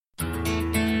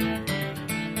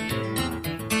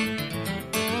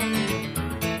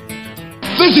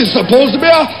This is supposed to be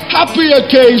a happy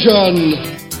occasion.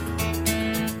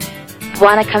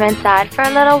 Want to come inside for a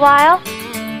little while?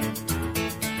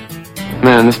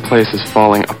 Man, this place is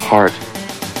falling apart.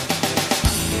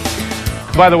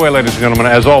 By the way, ladies and gentlemen,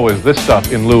 as always, this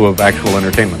stuff in lieu of actual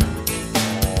entertainment.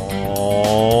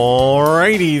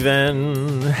 Alrighty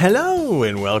then. Hello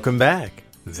and welcome back.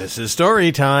 This is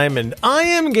Story Time and I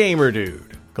am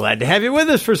GamerDude. Glad to have you with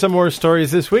us for some more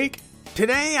stories this week.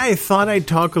 Today I thought I'd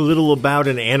talk a little about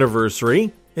an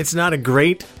anniversary. It's not a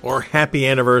great or happy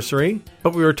anniversary,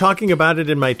 but we were talking about it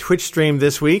in my Twitch stream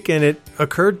this week, and it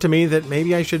occurred to me that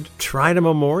maybe I should try to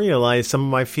memorialize some of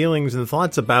my feelings and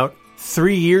thoughts about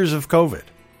 3 years of COVID.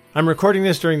 I'm recording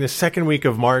this during the second week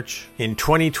of March in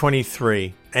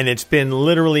 2023, and it's been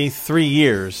literally 3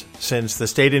 years since the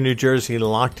state of New Jersey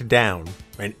locked down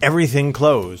and everything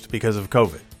closed because of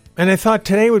COVID. And I thought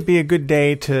today would be a good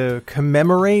day to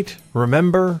commemorate,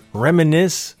 remember,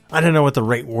 reminisce, I don't know what the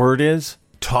right word is,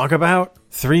 talk about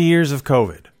 3 years of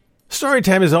COVID.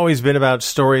 Storytime has always been about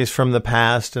stories from the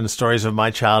past and stories of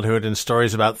my childhood and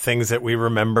stories about things that we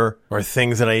remember or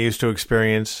things that I used to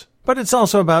experience. But it's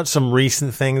also about some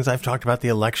recent things. I've talked about the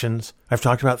elections. I've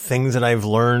talked about things that I've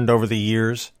learned over the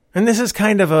years. And this is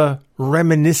kind of a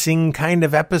reminiscing kind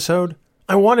of episode.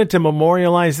 I wanted to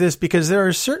memorialize this because there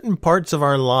are certain parts of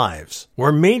our lives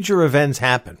where major events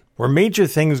happen, where major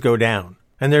things go down,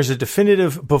 and there's a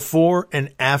definitive before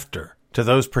and after to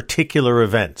those particular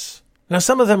events. Now,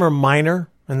 some of them are minor,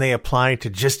 and they apply to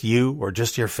just you or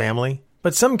just your family,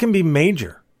 but some can be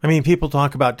major. I mean, people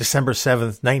talk about December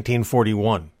 7th,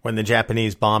 1941, when the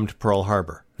Japanese bombed Pearl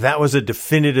Harbor. That was a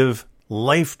definitive,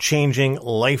 life-changing,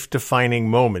 life-defining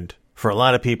moment for a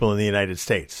lot of people in the United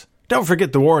States. Don't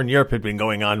forget the war in Europe had been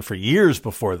going on for years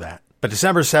before that. But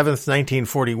December 7th,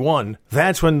 1941,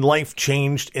 that's when life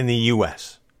changed in the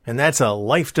U.S. And that's a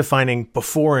life-defining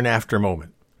before and after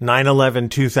moment.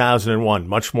 9/11/2001,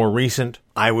 much more recent.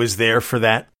 I was there for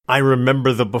that. I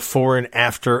remember the before and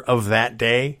after of that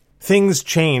day. Things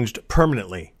changed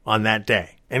permanently on that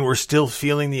day. And we're still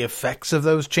feeling the effects of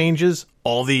those changes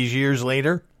all these years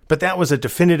later. But that was a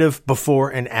definitive before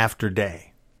and after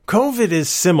day. COVID is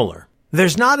similar.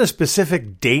 There's not a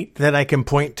specific date that I can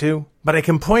point to, but I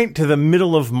can point to the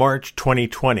middle of March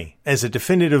 2020 as a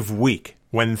definitive week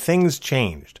when things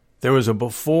changed. There was a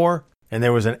before and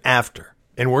there was an after,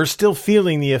 and we're still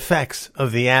feeling the effects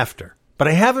of the after. But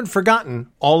I haven't forgotten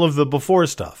all of the before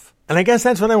stuff. And I guess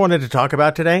that's what I wanted to talk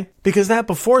about today, because that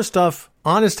before stuff,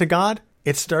 honest to God,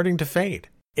 it's starting to fade.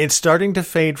 It's starting to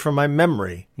fade from my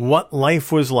memory what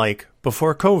life was like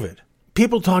before COVID.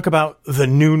 People talk about the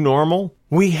new normal.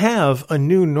 We have a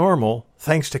new normal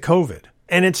thanks to COVID.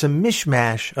 And it's a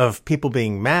mishmash of people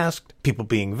being masked, people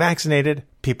being vaccinated,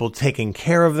 people taking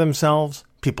care of themselves,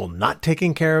 people not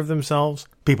taking care of themselves,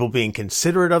 people being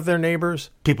considerate of their neighbors,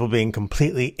 people being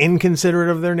completely inconsiderate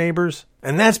of their neighbors.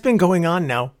 And that's been going on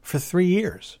now for 3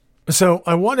 years. So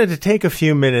I wanted to take a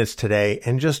few minutes today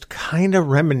and just kind of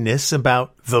reminisce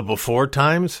about the before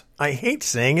times. I hate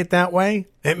saying it that way.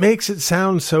 It makes it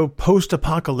sound so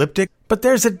post-apocalyptic, but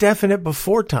there's a definite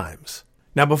before times.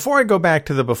 Now, before I go back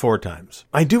to the before times,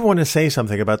 I do want to say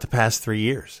something about the past 3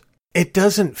 years. It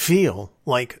doesn't feel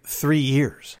like 3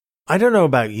 years. I don't know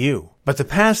about you, but the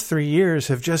past 3 years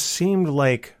have just seemed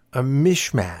like a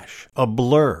mishmash, a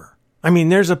blur. I mean,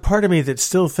 there's a part of me that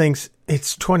still thinks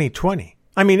it's 2020.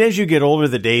 I mean, as you get older,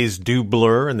 the days do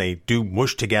blur and they do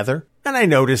mush together. And I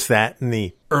noticed that in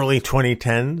the early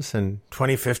 2010s and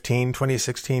 2015,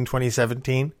 2016,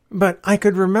 2017. But I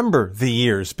could remember the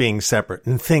years being separate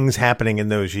and things happening in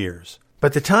those years.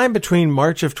 But the time between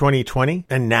March of 2020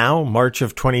 and now March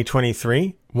of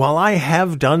 2023, while I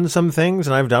have done some things,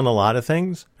 and I've done a lot of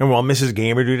things, and while Mrs.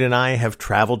 GamerDude and I have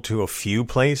traveled to a few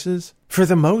places, for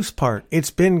the most part,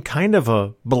 it's been kind of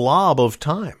a blob of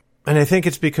time. And I think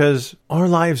it's because our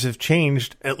lives have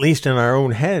changed, at least in our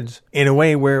own heads, in a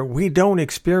way where we don't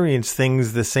experience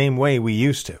things the same way we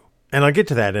used to. And I'll get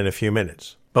to that in a few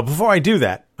minutes. But before I do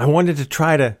that, I wanted to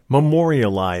try to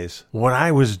memorialize what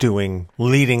I was doing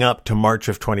leading up to March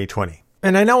of 2020.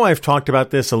 And I know I've talked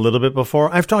about this a little bit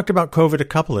before. I've talked about COVID a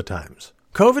couple of times.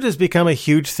 COVID has become a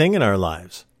huge thing in our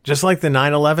lives. Just like the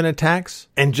 9/11 attacks,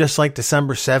 and just like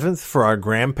December 7th for our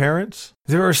grandparents,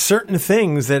 there are certain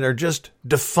things that are just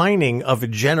defining of a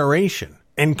generation.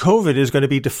 And COVID is going to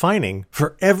be defining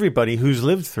for everybody who's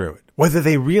lived through it, whether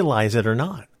they realize it or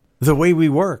not. The way we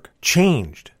work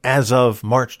changed as of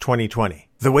March 2020.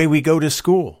 The way we go to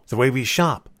school, the way we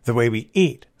shop, the way we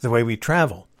eat, the way we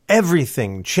travel.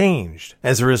 Everything changed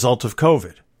as a result of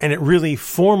COVID. And it really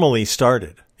formally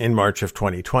started in March of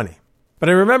 2020. But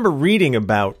I remember reading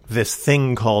about this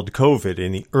thing called COVID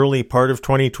in the early part of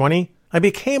 2020. I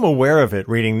became aware of it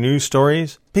reading news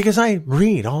stories because I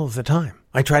read all of the time.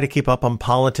 I try to keep up on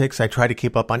politics. I try to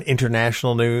keep up on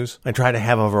international news. I try to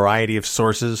have a variety of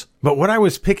sources. But what I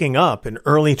was picking up in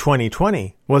early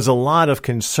 2020 was a lot of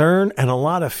concern and a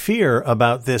lot of fear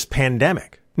about this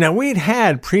pandemic. Now, we'd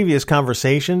had previous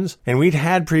conversations and we'd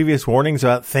had previous warnings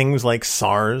about things like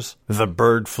SARS, the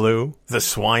bird flu, the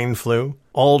swine flu.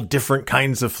 All different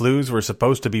kinds of flus were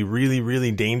supposed to be really,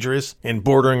 really dangerous and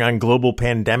bordering on global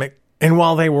pandemic. And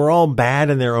while they were all bad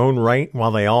in their own right,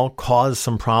 while they all caused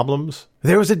some problems,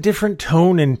 there was a different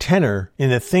tone and tenor in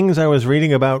the things I was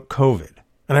reading about COVID.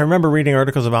 And I remember reading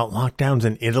articles about lockdowns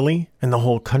in Italy and the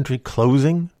whole country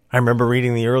closing. I remember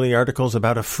reading the early articles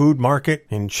about a food market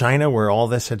in China where all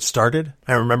this had started.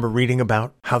 I remember reading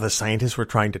about how the scientists were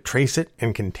trying to trace it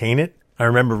and contain it. I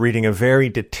remember reading a very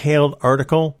detailed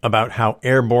article about how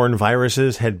airborne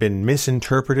viruses had been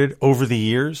misinterpreted over the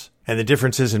years and the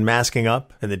differences in masking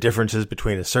up and the differences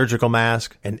between a surgical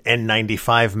mask, an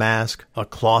N95 mask, a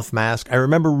cloth mask. I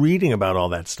remember reading about all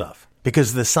that stuff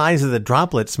because the size of the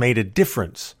droplets made a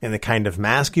difference in the kind of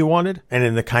mask you wanted and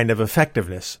in the kind of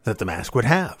effectiveness that the mask would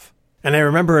have. And I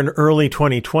remember in early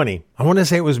 2020, I want to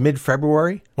say it was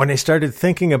mid-February, when I started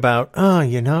thinking about,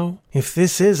 if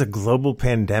this is a global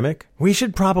pandemic, we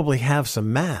should probably have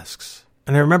some masks.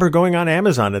 And I remember going on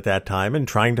Amazon at that time and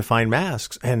trying to find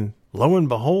masks, and lo and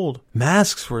behold,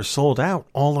 masks were sold out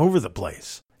all over the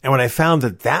place. And when I found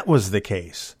that that was the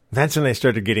case, that's when I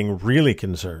started getting really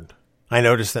concerned. I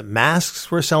noticed that masks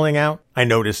were selling out. I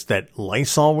noticed that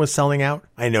Lysol was selling out.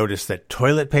 I noticed that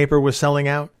toilet paper was selling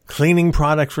out. Cleaning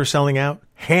products were selling out.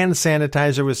 Hand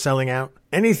sanitizer was selling out.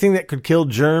 Anything that could kill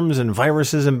germs and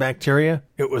viruses and bacteria,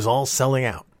 it was all selling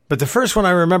out. But the first one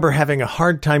I remember having a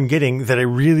hard time getting that I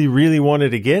really, really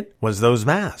wanted to get was those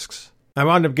masks. I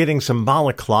wound up getting some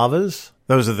balaclavas.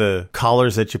 Those are the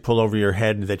collars that you pull over your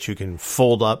head that you can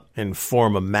fold up and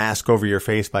form a mask over your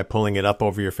face by pulling it up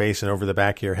over your face and over the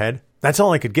back of your head. That's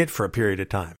all I could get for a period of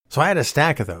time. So I had a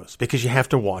stack of those because you have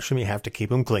to wash them, you have to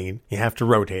keep them clean, you have to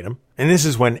rotate them. And this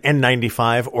is when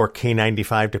N95 or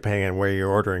K95, depending on where you're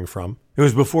ordering from, it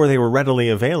was before they were readily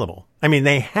available. I mean,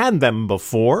 they had them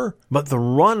before, but the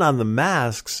run on the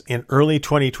masks in early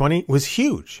 2020 was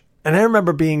huge. And I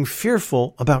remember being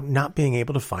fearful about not being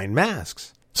able to find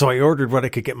masks. So I ordered what I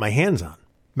could get my hands on.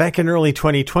 Back in early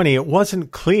 2020, it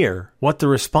wasn't clear what the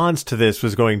response to this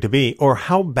was going to be or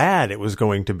how bad it was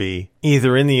going to be,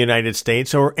 either in the United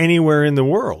States or anywhere in the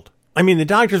world. I mean, the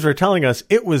doctors were telling us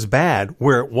it was bad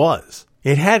where it was.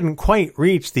 It hadn't quite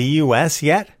reached the U.S.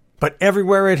 yet, but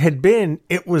everywhere it had been,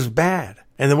 it was bad.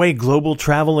 And the way global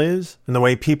travel is, and the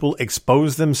way people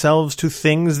expose themselves to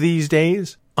things these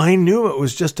days, I knew it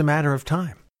was just a matter of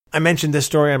time. I mentioned this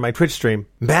story on my Twitch stream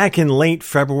back in late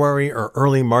February or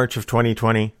early March of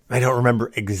 2020. I don't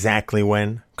remember exactly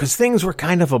when, because things were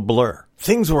kind of a blur.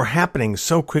 Things were happening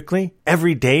so quickly.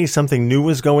 Every day something new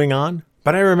was going on.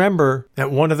 But I remember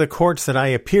at one of the courts that I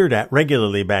appeared at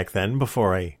regularly back then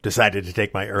before I decided to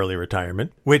take my early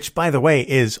retirement, which, by the way,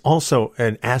 is also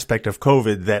an aspect of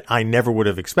COVID that I never would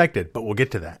have expected, but we'll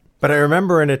get to that. But I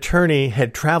remember an attorney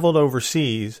had traveled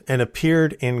overseas and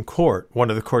appeared in court, one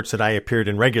of the courts that I appeared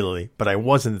in regularly, but I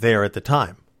wasn't there at the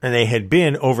time. And they had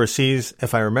been overseas,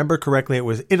 if I remember correctly, it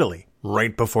was Italy,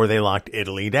 right before they locked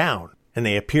Italy down. And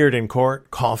they appeared in court,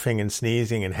 coughing and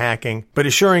sneezing and hacking, but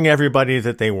assuring everybody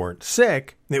that they weren't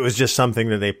sick. It was just something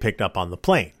that they picked up on the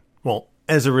plane. Well,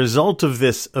 as a result of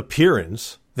this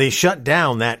appearance, they shut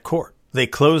down that court. They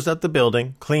closed up the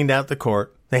building, cleaned out the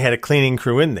court. They had a cleaning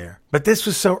crew in there. But this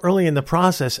was so early in the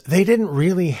process, they didn't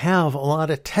really have a lot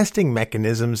of testing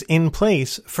mechanisms in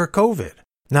place for COVID.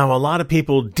 Now, a lot of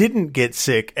people didn't get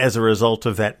sick as a result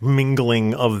of that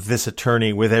mingling of this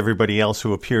attorney with everybody else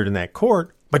who appeared in that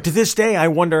court. But to this day, I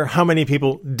wonder how many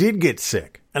people did get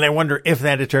sick. And I wonder if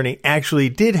that attorney actually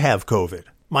did have COVID.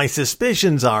 My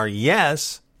suspicions are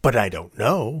yes, but I don't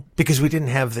know, because we didn't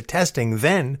have the testing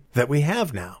then that we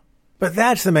have now. But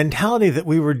that's the mentality that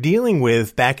we were dealing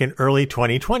with back in early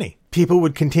 2020. People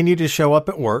would continue to show up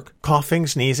at work, coughing,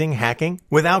 sneezing, hacking,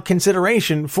 without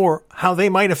consideration for how they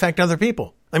might affect other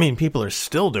people. I mean, people are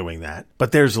still doing that,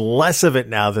 but there's less of it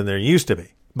now than there used to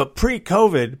be. But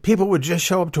pre-COVID, people would just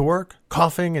show up to work,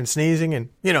 coughing and sneezing and,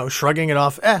 shrugging it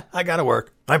off. I gotta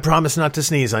work. I promise not to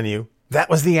sneeze on you. That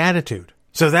was the attitude.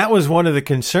 So that was one of the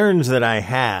concerns that I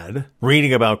had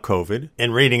reading about COVID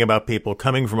and reading about people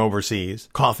coming from overseas,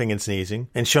 coughing and sneezing,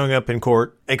 and showing up in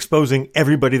court, exposing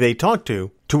everybody they talked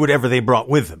to whatever they brought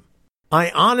with them. I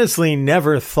honestly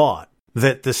never thought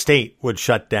that the state would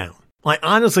shut down. I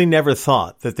honestly never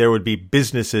thought that there would be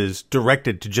businesses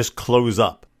directed to just close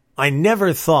up. I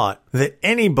never thought that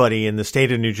anybody in the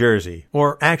state of New Jersey,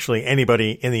 or actually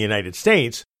anybody in the United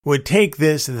States, would take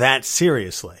this that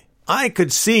seriously. I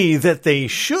could see that they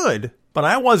should, but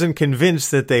I wasn't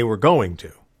convinced that they were going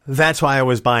to. That's why I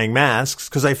was buying masks,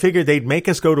 because I figured they'd make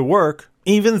us go to work,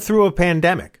 even through a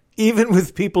pandemic. Even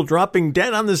with people dropping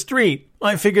dead on the street,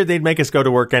 I figured they'd make us go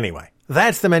to work anyway.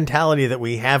 That's the mentality that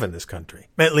we have in this country.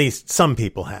 At least some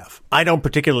people have. I don't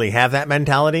particularly have that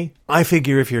mentality. I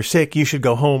figure if you're sick, you should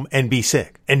go home and be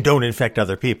sick and don't infect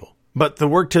other people. But the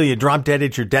work till you drop dead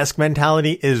at your desk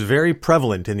mentality is very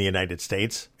prevalent in the United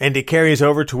States, and it carries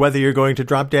over to whether you're going to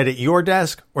drop dead at your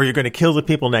desk or you're going to kill the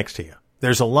people next to you.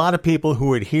 There's a lot of people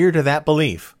who adhere to that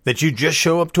belief that you just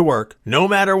show up to work, no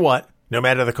matter what, no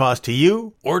matter the cost to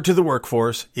you or to the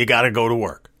workforce, you gotta go to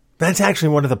work. That's actually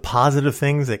one of the positive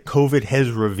things that COVID has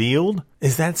revealed,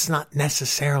 is that's not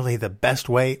necessarily the best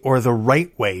way or the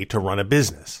right way to run a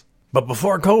business. But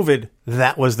before COVID,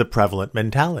 that was the prevalent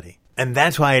mentality. And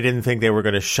that's why I didn't think they were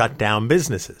going to shut down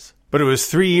businesses. But it was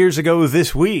 3 years ago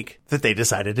this week that they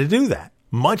decided to do that,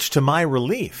 much to my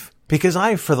relief, because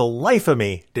I, for the life of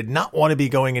me, did not want to be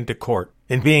going into court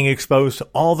and being exposed to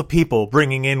all the people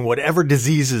bringing in whatever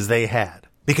diseases they had.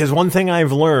 Because one thing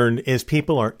I've learned is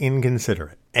people are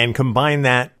inconsiderate. And combine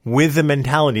that with the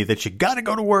mentality that you gotta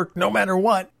go to work no matter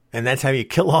what, and that's how you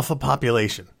kill off a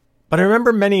population. But I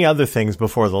remember many other things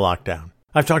before the lockdown.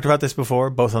 I've talked about this before,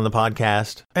 both on the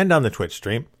podcast and on the Twitch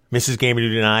stream. Mrs.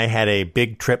 GamerDude and I had a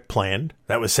big trip planned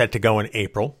that was set to go in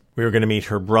April. We were going to meet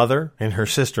her brother and her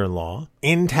sister-in-law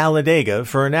in Talladega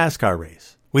for a NASCAR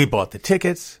race. We bought the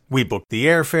tickets, we booked the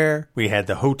airfare, we had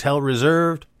the hotel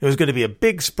reserved. It was going to be a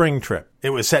big spring trip. It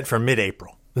was set for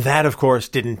mid-April. That, of course,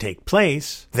 didn't take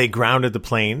place. They grounded the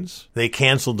planes, they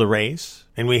canceled the race,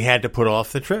 and we had to put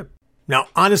off the trip. Now,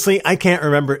 honestly, I can't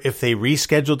remember if they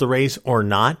rescheduled the race or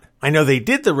not. I know they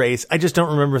did the race, I just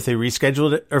don't remember if they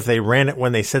rescheduled it or if they ran it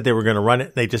when they said they were going to run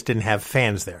it. They just didn't have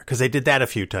fans there, because they did that a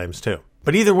few times too.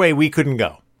 But either way, we couldn't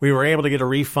go. We were able to get a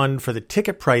refund for the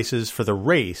ticket prices for the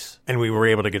race, and we were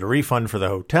able to get a refund for the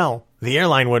hotel. The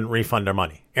airline wouldn't refund our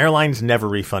money. Airlines never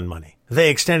refund money. They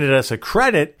extended us a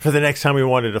credit for the next time we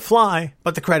wanted to fly,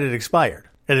 but the credit expired.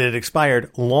 And it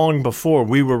expired long before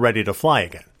we were ready to fly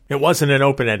again. It wasn't an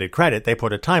open-ended credit. They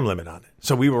put a time limit on it.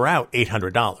 So we were out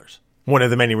 $800. One of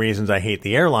the many reasons I hate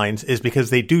the airlines is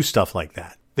because they do stuff like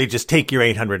that. They just take your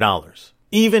 $800.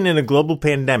 Even in a global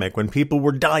pandemic, when people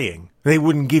were dying, they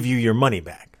wouldn't give you your money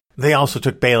back. They also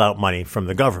took bailout money from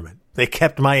the government. They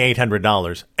kept my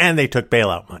 $800 and they took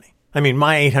bailout money. I mean,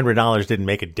 my $800 didn't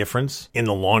make a difference in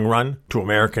the long run to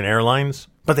American Airlines,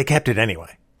 but they kept it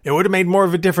anyway. It would have made more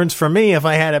of a difference for me if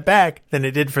I had it back than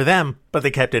it did for them, but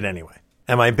they kept it anyway.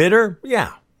 Am I bitter?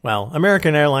 Yeah. Well,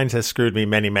 American Airlines has screwed me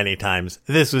many, many times.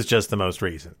 This was just the most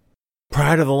recent.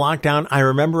 Prior to the lockdown, I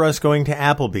remember us going to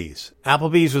Applebee's.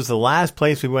 Applebee's was the last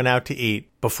place we went out to eat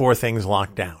before things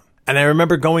locked down. And I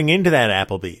remember going into that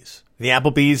Applebee's. The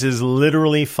Applebee's is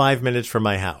literally 5 minutes from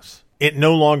my house. It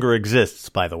no longer exists,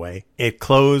 by the way. It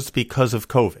closed because of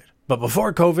COVID. But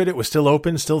before COVID, it was still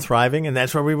open, still thriving, and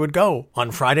that's where we would go on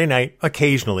Friday night,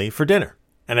 occasionally, for dinner.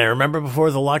 And I remember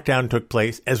before the lockdown took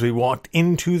place, as we walked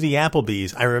into the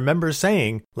Applebee's, I remember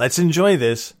saying, let's enjoy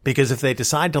this, because if they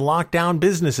decide to lock down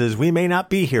businesses, we may not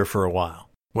be here for a while.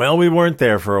 Well, we weren't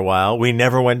there for a while. We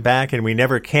never went back, and we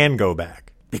never can go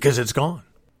back, because it's gone.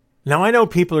 Now, I know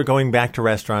people are going back to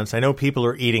restaurants. I know people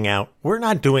are eating out. We're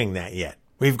not doing that yet.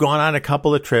 We've gone on a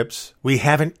couple of trips. We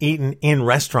haven't eaten in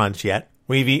restaurants yet.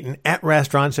 We've eaten at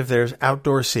restaurants if there's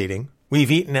outdoor seating. We've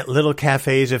eaten at little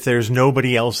cafes if there's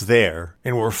nobody else there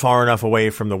and we're far enough away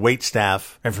from the wait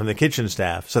staff and from the kitchen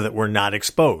staff so that we're not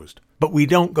exposed. But we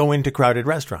don't go into crowded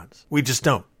restaurants. We just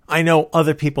don't. I know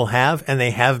other people have, and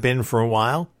they have been for a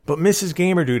while, but Mrs.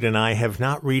 GamerDude and I have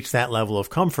not reached that level of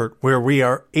comfort where we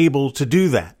are able to do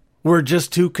that. We're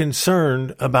just too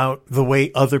concerned about the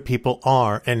way other people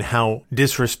are and how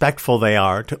disrespectful they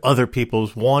are to other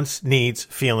people's wants, needs,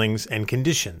 feelings, and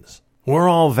conditions. We're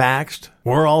all vaxxed.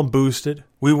 We're all boosted.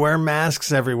 We wear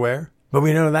masks everywhere, but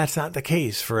we know that's not the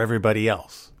case for everybody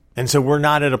else. And so we're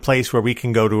not at a place where we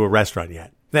can go to a restaurant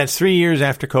yet. That's 3 years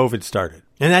after COVID started.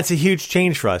 And that's a huge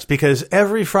change for us because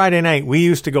every Friday night we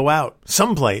used to go out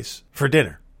someplace for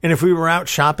dinner. And if we were out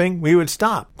shopping, we would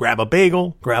stop, grab a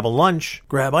bagel, grab a lunch,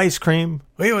 grab ice cream.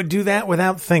 We would do that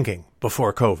without thinking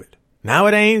before COVID.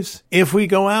 Nowadays, if we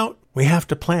go out, we have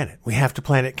to plan it. We have to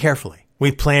plan it carefully.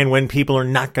 We plan when people are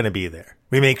not going to be there.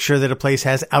 We make sure that a place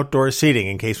has outdoor seating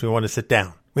in case we want to sit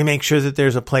down. We make sure that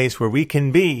there's a place where we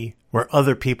can be where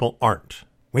other people aren't.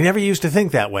 We never used to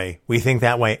think that way. We think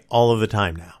that way all of the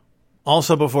time now.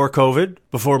 Also before COVID,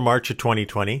 before March of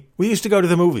 2020, we used to go to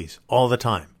the movies all the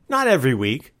time. Not every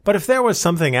week, but if there was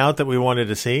something out that we wanted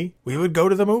to see, we would go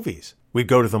to the movies. We'd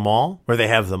go to the mall, where they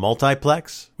have the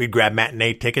multiplex. We'd grab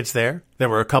matinee tickets there. There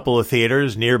were a couple of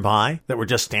theaters nearby that were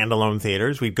just standalone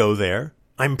theaters. We'd go there.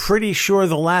 I'm pretty sure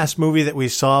the last movie that we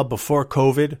saw before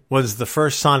COVID was the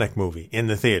first Sonic movie in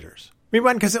the theaters. We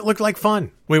went because it looked like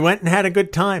fun. We went and had a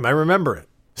good time. I remember it.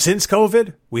 Since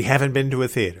COVID, we haven't been to a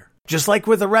theater. Just like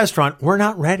with a restaurant, we're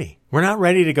not ready. We're not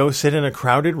ready to go sit in a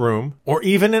crowded room or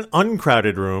even an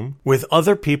uncrowded room with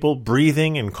other people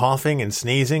breathing and coughing and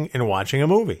sneezing and watching a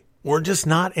movie. We're just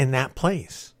not in that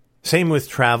place. Same with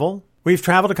travel. We've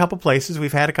traveled a couple places.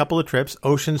 We've had a couple of trips,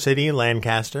 Ocean City and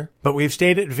Lancaster, but we've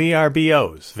stayed at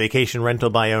VRBOs, Vacation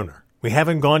Rental by Owner. We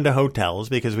haven't gone to hotels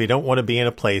because we don't want to be in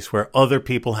a place where other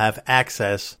people have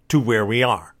access to where we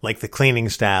are, like the cleaning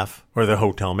staff or the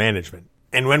hotel management.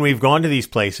 And when we've gone to these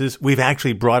places, we've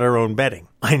actually brought our own bedding.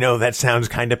 I know that sounds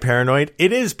kind of paranoid.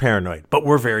 It is paranoid, but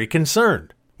we're very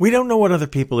concerned. We don't know what other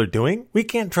people are doing. We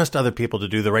can't trust other people to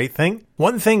do the right thing.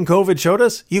 One thing COVID showed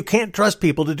us, you can't trust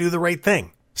people to do the right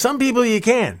thing. Some people you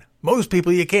can. Most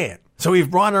people you can't. So we've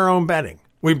brought our own bedding.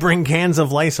 We bring cans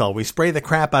of Lysol. We spray the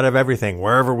crap out of everything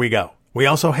wherever we go. We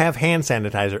also have hand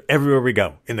sanitizer everywhere we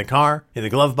go. In the car, in the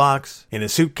glove box, in a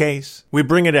suitcase. We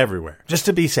bring it everywhere just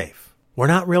to be safe. We're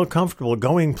not real comfortable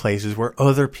going places where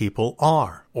other people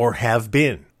are, or have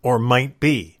been, or might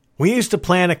be. We used to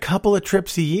plan a couple of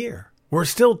trips a year. We're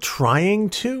still trying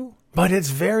to, but it's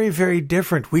very, very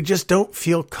different. We just don't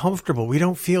feel comfortable. We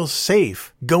don't feel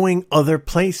safe going other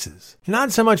places.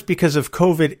 Not so much because of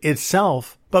COVID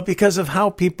itself, but because of how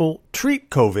people treat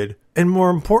COVID, and more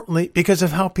importantly, because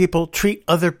of how people treat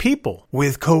other people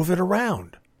with COVID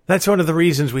around. That's one of the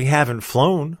reasons we haven't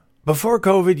flown. Before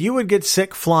COVID, you would get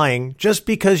sick flying just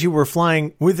because you were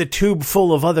flying with a tube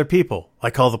full of other people.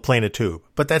 I call the plane a tube,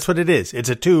 but that's what it is. It's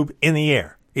a tube in the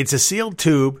air. It's a sealed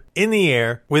tube in the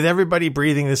air with everybody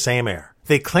breathing the same air.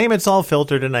 They claim it's all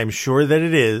filtered, and I'm sure that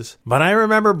it is, but I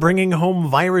remember bringing home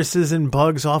viruses and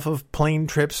bugs off of plane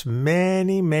trips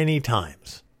many, many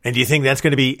times. And do you think that's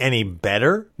going to be any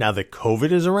better now that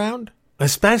COVID is around?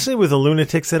 Especially with the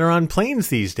lunatics that are on planes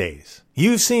these days.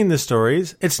 You've seen the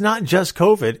stories. It's not just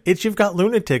COVID. It's you've got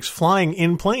lunatics flying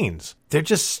in planes. They're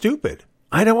just stupid.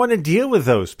 I don't want to deal with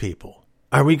those people.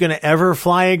 Are we going to ever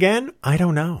fly again? I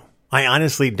don't know. I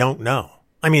honestly don't know.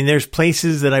 I mean, there's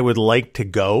places that I would like to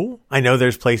go. I know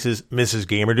there's places Mrs.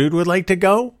 GamerDude would like to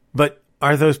go, but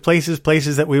are those places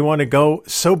that we want to go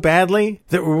so badly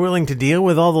that we're willing to deal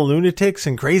with all the lunatics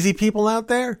and crazy people out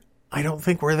there? I don't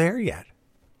think we're there yet.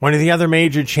 One of the other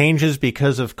major changes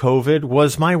because of COVID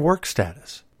was my work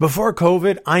status. Before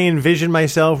COVID, I envisioned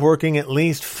myself working at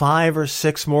least 5 or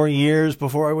 6 more years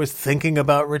before I was thinking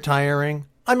about retiring.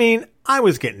 I mean, I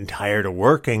was getting tired of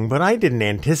working, but I didn't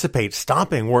anticipate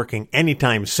stopping working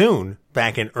anytime soon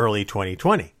back in early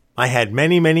 2020. I had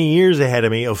many, many years ahead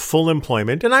of me of full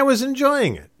employment, and I was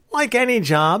enjoying it. Like any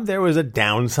job, there was a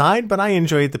downside, but I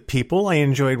enjoyed the people. I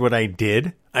enjoyed what I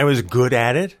did. I was good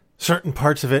at it. Certain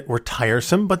parts of it were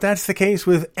tiresome, but that's the case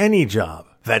with any job.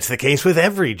 That's the case with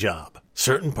every job.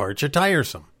 Certain parts are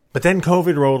tiresome. But then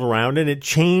COVID rolled around and it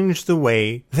changed the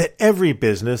way that every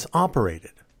business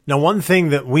operated. Now, one thing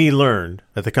that we learned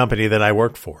at the company that I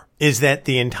worked for is that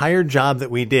the entire job that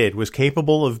we did was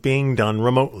capable of being done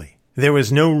remotely. There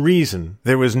was no reason,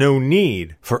 there was no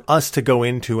need for us to go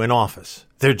into an office.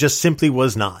 There just simply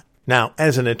was not. Now,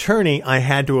 as an attorney, I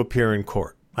had to appear in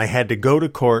court. I had to go to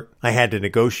court. I had to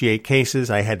negotiate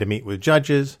cases. I had to meet with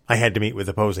judges. I had to meet with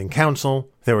opposing counsel.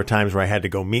 There were times where I had to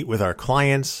go meet with our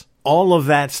clients. All of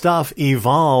that stuff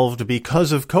evolved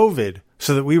because of COVID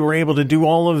so that we were able to do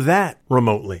all of that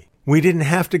remotely. We didn't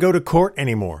have to go to court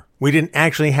anymore. We didn't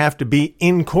actually have to be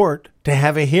in court to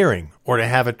have a hearing or to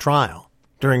have a trial.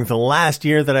 During the last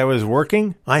year that I was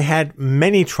working, I had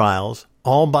many trials,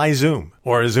 all by Zoom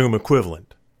or a Zoom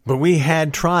equivalent. But we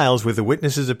had trials with the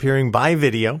witnesses appearing by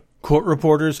video, court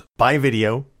reporters by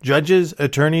video, judges,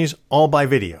 attorneys, all by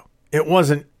video. It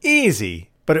wasn't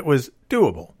easy, but it was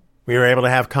doable. We were able to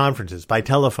have conferences by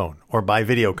telephone or by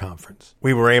video conference.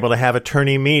 We were able to have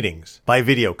attorney meetings by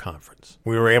video conference.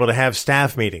 We were able to have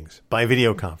staff meetings by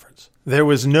video conference. There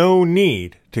was no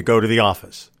need to go to the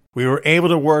office. We were able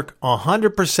to work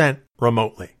 100%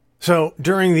 remotely. So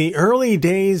during the early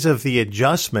days of the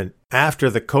adjustment after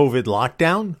the COVID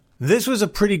lockdown, this was a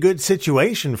pretty good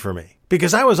situation for me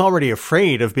because I was already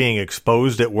afraid of being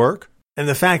exposed at work. And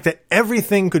the fact that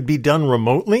everything could be done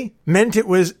remotely meant it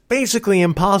was basically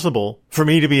impossible for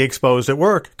me to be exposed at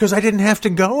work because I didn't have to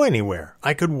go anywhere.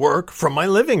 I could work from my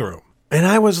living room. And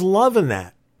I was loving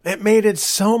that. It made it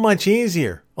so much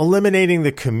easier. eliminating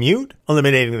the commute,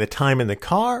 eliminating the time in the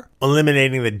car,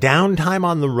 eliminating the downtime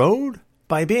on the road.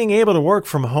 By being able to work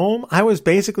from home, I was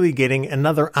basically getting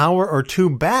another hour or two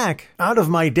back out of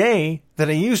my day that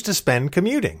I used to spend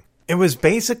commuting. It was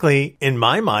basically, in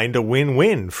my mind, a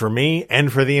win-win for me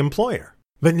and for the employer.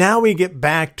 But now we get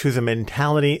back to the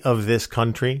mentality of this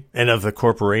country and of the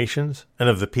corporations and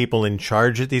of the people in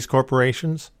charge at these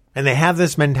corporations. And they have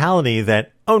this mentality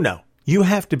that, oh no, you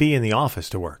have to be in the office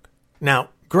to work. Now,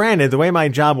 granted, the way my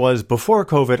job was before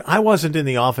COVID, I wasn't in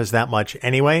the office that much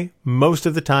anyway. Most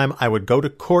of the time, I would go to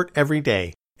court every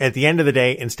day. At the end of the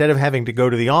day, instead of having to go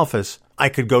to the office, I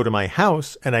could go to my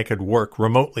house and I could work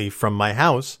remotely from my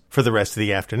house for the rest of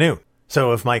the afternoon.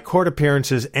 So if my court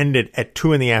appearances ended at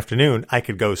 2 in the afternoon, I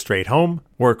could go straight home,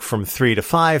 work from 3 to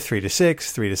 5, 3 to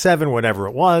 6, 3 to 7, whatever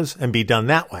it was, and be done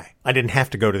that way. I didn't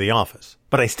have to go to the office.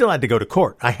 But I still had to go to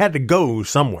court. I had to go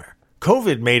somewhere.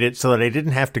 COVID made it so that I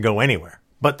didn't have to go anywhere.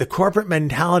 But the corporate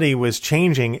mentality was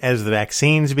changing as the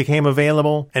vaccines became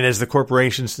available and as the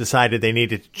corporations decided they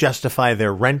needed to justify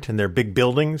their rent and their big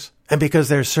buildings. And because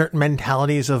there's certain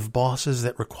mentalities of bosses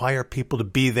that require people to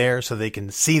be there so they can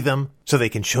see them, so they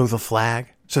can show the flag,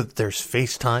 so that there's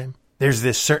FaceTime. There's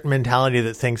this certain mentality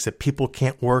that thinks that people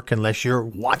can't work unless you're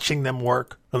watching them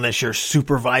work, unless you're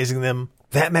supervising them.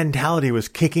 That mentality was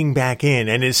kicking back in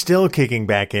and is still kicking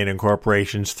back in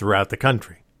corporations throughout the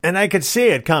country. And I could see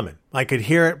it coming. I could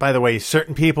hear it by the way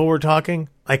certain people were talking.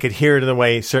 I could hear it in the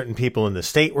way certain people in the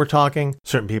state were talking,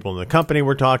 certain people in the company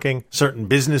were talking, certain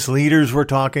business leaders were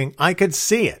talking. I could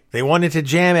see it. They wanted to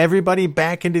jam everybody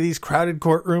back into these crowded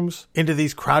courtrooms, into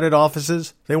these crowded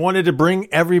offices. They wanted to bring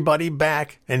everybody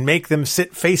back and make them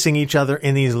sit facing each other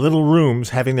in these little rooms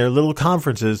having their little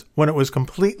conferences when it was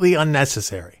completely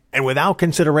unnecessary and without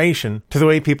consideration to the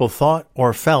way people thought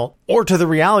or felt or to the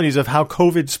realities of how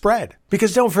COVID spread.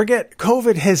 Because don't forget,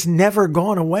 COVID has never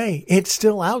gone away. It's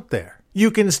still out there. You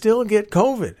can still get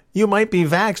COVID. You might be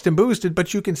vaxxed and boosted,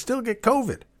 but you can still get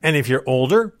COVID. And if you're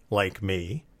older, like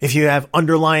me, if you have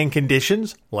underlying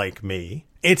conditions, like me,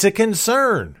 it's a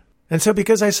concern. And so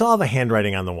because I saw the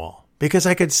handwriting on the wall, because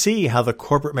I could see how the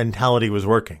corporate mentality was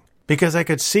working, because I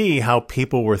could see how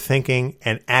people were thinking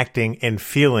and acting and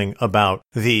feeling about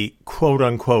the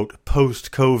quote-unquote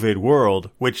post-COVID world,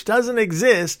 which doesn't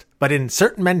exist, but in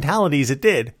certain mentalities it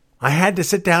did, I had to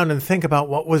sit down and think about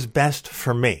what was best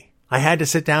for me. I had to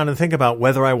sit down and think about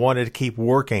whether I wanted to keep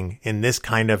working in this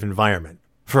kind of environment.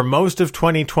 For most of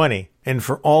 2020 and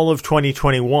for all of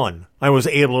 2021, I was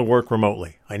able to work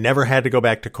remotely. I never had to go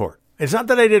back to court. It's not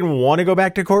that I didn't want to go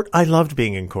back to court. I loved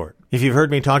being in court. If you've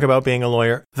heard me talk about being a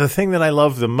lawyer, the thing that I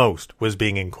loved the most was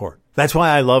being in court. That's why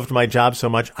I loved my job so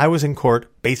much. I was in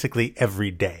court basically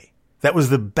every day. That was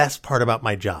the best part about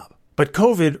my job. But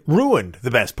COVID ruined the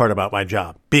best part about my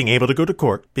job. Being able to go to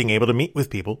court, being able to meet with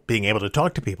people, being able to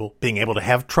talk to people, being able to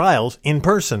have trials in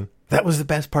person. That was the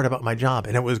best part about my job,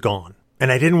 and it was gone.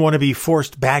 And I didn't want to be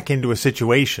forced back into a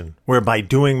situation where by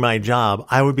doing my job,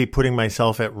 I would be putting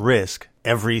myself at risk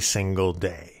every single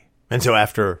day. And so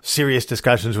after serious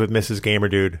discussions with Mrs.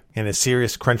 GamerDude and a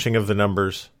serious crunching of the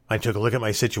numbers, I took a look at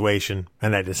my situation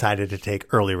and I decided to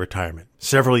take early retirement.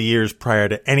 Several years prior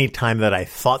to any time that I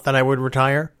thought that I would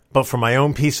retire, but for my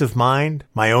own peace of mind,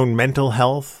 my own mental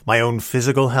health, my own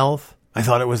physical health, I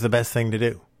thought it was the best thing to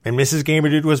do. And Mrs.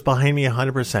 GamerDude was behind me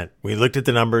 100%. We looked at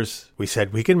the numbers. We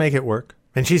said, we can make it work.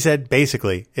 And she said,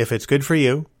 basically, if it's good for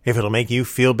you, if it'll make you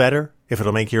feel better, if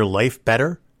it'll make your life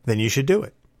better, then you should do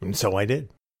it. And so I did.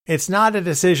 It's not a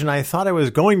decision I thought I was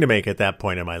going to make at that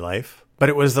point in my life, but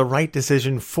it was the right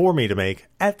decision for me to make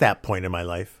at that point in my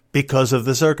life because of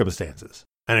the circumstances.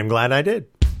 And I'm glad I did.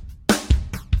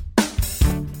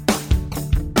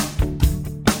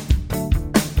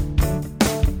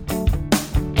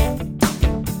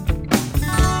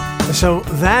 So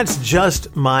that's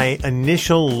just my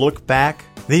initial look back.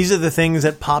 These are the things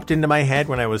that popped into my head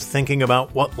when I was thinking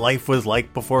about what life was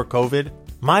like before COVID.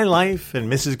 My life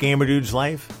and Mrs. GamerDude's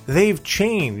life, they've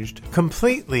changed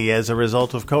completely as a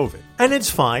result of COVID. And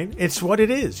it's fine. It's what it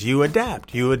is. You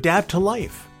adapt. You adapt to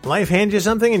life. Life hands you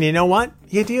something and you know what?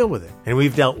 You deal with it. And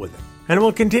we've dealt with it. And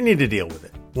we'll continue to deal with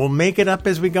it. We'll make it up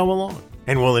as we go along.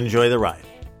 And we'll enjoy the ride.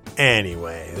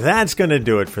 Anyway, that's going to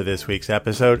do it for this week's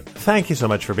episode. Thank you so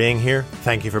much for being here.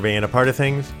 Thank you for being a part of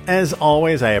things. As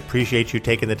always, I appreciate you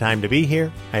taking the time to be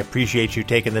here. I appreciate you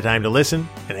taking the time to listen.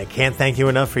 And I can't thank you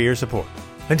enough for your support.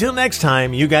 Until next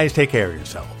time, you guys take care of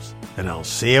yourselves. And I'll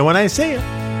see you when I see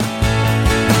you.